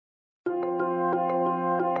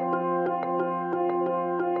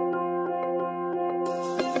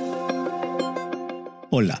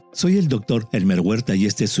Hola, soy el Dr. Elmer Huerta y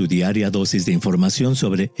esta es su diaria dosis de información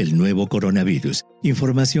sobre el nuevo coronavirus.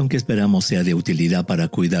 Información que esperamos sea de utilidad para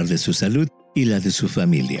cuidar de su salud y la de su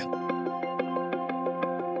familia.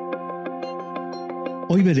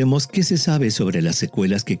 Hoy veremos qué se sabe sobre las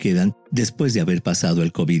secuelas que quedan después de haber pasado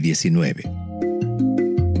el COVID-19.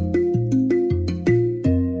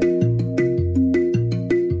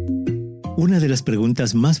 Una de las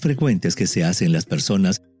preguntas más frecuentes que se hacen las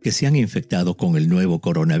personas que se han infectado con el nuevo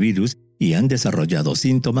coronavirus y han desarrollado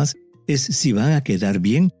síntomas es si van a quedar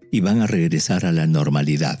bien y van a regresar a la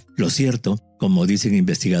normalidad. Lo cierto, como dicen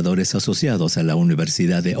investigadores asociados a la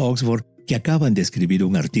Universidad de Oxford, que acaban de escribir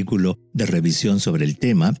un artículo de revisión sobre el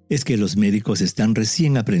tema, es que los médicos están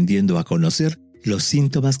recién aprendiendo a conocer los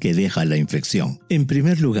síntomas que deja la infección. En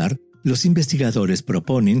primer lugar, los investigadores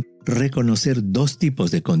proponen reconocer dos tipos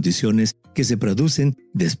de condiciones que se producen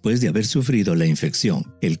después de haber sufrido la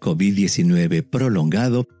infección, el COVID-19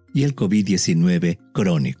 prolongado y el COVID-19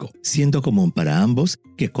 crónico, siendo común para ambos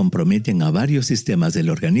que comprometen a varios sistemas del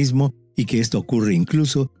organismo y que esto ocurre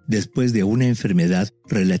incluso después de una enfermedad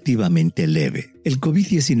relativamente leve. El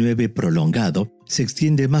COVID-19 prolongado se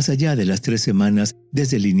extiende más allá de las 3 semanas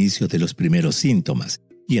desde el inicio de los primeros síntomas,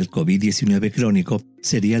 y el COVID-19 crónico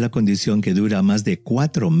sería la condición que dura más de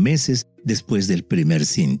 4 meses después del primer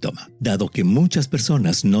síntoma. Dado que muchas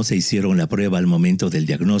personas no se hicieron la prueba al momento del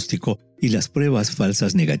diagnóstico y las pruebas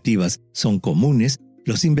falsas negativas son comunes,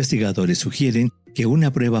 los investigadores sugieren que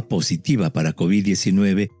una prueba positiva para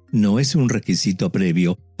COVID-19 no es un requisito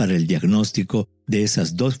previo para el diagnóstico de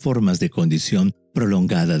esas dos formas de condición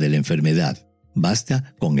prolongada de la enfermedad.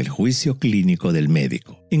 Basta con el juicio clínico del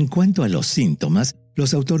médico. En cuanto a los síntomas,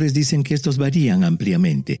 los autores dicen que estos varían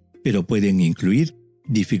ampliamente, pero pueden incluir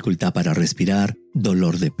dificultad para respirar,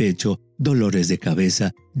 dolor de pecho, dolores de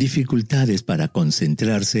cabeza, dificultades para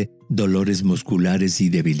concentrarse, dolores musculares y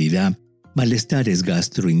debilidad, malestares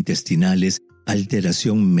gastrointestinales,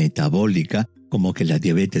 alteración metabólica, como que la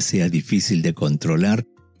diabetes sea difícil de controlar,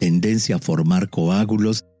 tendencia a formar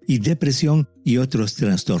coágulos y depresión y otros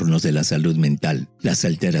trastornos de la salud mental. Las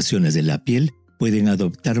alteraciones de la piel pueden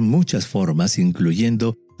adoptar muchas formas,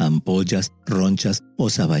 incluyendo ampollas, ronchas o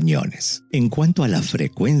sabañones. En cuanto a la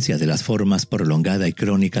frecuencia de las formas prolongada y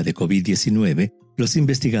crónica de COVID-19, los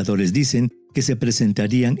investigadores dicen que se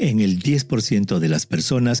presentarían en el 10% de las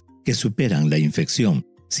personas que superan la infección,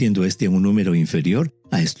 siendo este un número inferior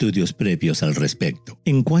a estudios previos al respecto.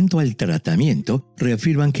 En cuanto al tratamiento,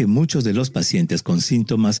 reafirman que muchos de los pacientes con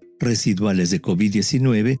síntomas residuales de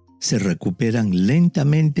COVID-19 se recuperan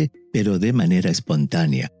lentamente pero de manera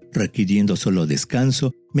espontánea, requiriendo solo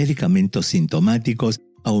descanso, medicamentos sintomáticos,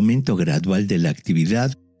 aumento gradual de la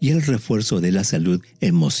actividad y el refuerzo de la salud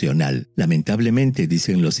emocional. Lamentablemente,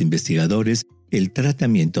 dicen los investigadores, el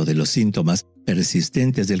tratamiento de los síntomas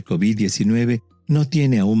persistentes del COVID-19 no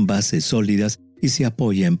tiene aún bases sólidas y se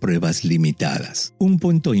apoya en pruebas limitadas. Un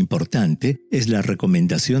punto importante es la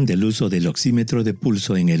recomendación del uso del oxímetro de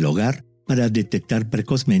pulso en el hogar para detectar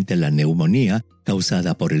precozmente la neumonía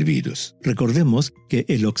causada por el virus. Recordemos que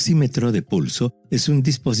el oxímetro de pulso es un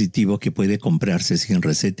dispositivo que puede comprarse sin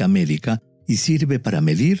receta médica y sirve para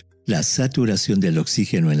medir la saturación del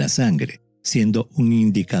oxígeno en la sangre, siendo un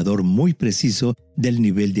indicador muy preciso del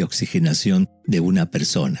nivel de oxigenación de una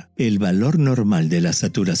persona. El valor normal de la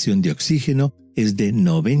saturación de oxígeno es de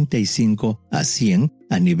 95 a 100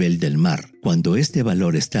 a nivel del mar. Cuando este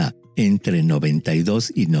valor está entre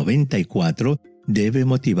 92 y 94, debe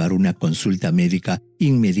motivar una consulta médica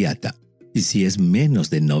inmediata, y si es menos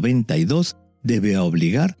de 92, debe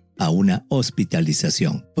obligar a una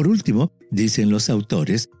hospitalización. Por último, dicen los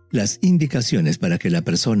autores, las indicaciones para que la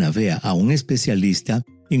persona vea a un especialista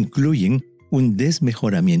incluyen un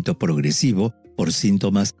desmejoramiento progresivo por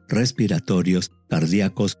síntomas respiratorios,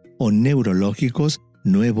 cardíacos o neurológicos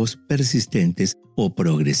nuevos, persistentes o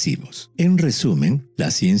progresivos. En resumen, la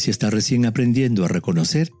ciencia está recién aprendiendo a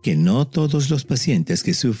reconocer que no todos los pacientes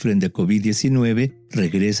que sufren de COVID-19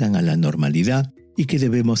 regresan a la normalidad y que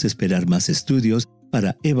debemos esperar más estudios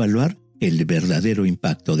para evaluar el verdadero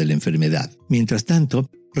impacto de la enfermedad. Mientras tanto,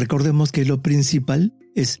 recordemos que lo principal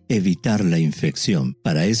es evitar la infección.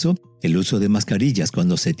 Para eso, el uso de mascarillas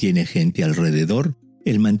cuando se tiene gente alrededor,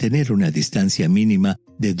 el mantener una distancia mínima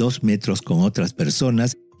de 2 metros con otras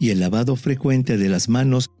personas y el lavado frecuente de las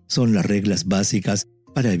manos son las reglas básicas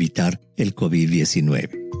para evitar el COVID-19.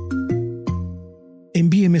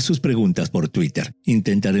 Envíeme sus preguntas por Twitter.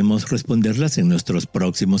 Intentaremos responderlas en nuestros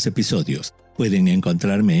próximos episodios. Pueden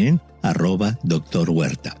encontrarme en @Dr.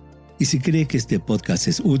 Huerta. Y si cree que este podcast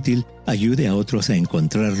es útil, ayude a otros a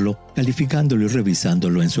encontrarlo, calificándolo y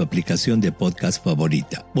revisándolo en su aplicación de podcast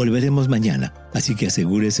favorita. Volveremos mañana, así que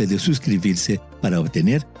asegúrese de suscribirse para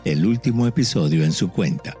obtener el último episodio en su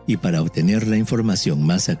cuenta. Y para obtener la información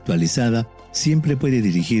más actualizada, siempre puede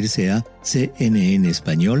dirigirse a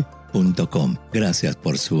cnnespañol.com. Gracias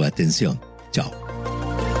por su atención. Chao.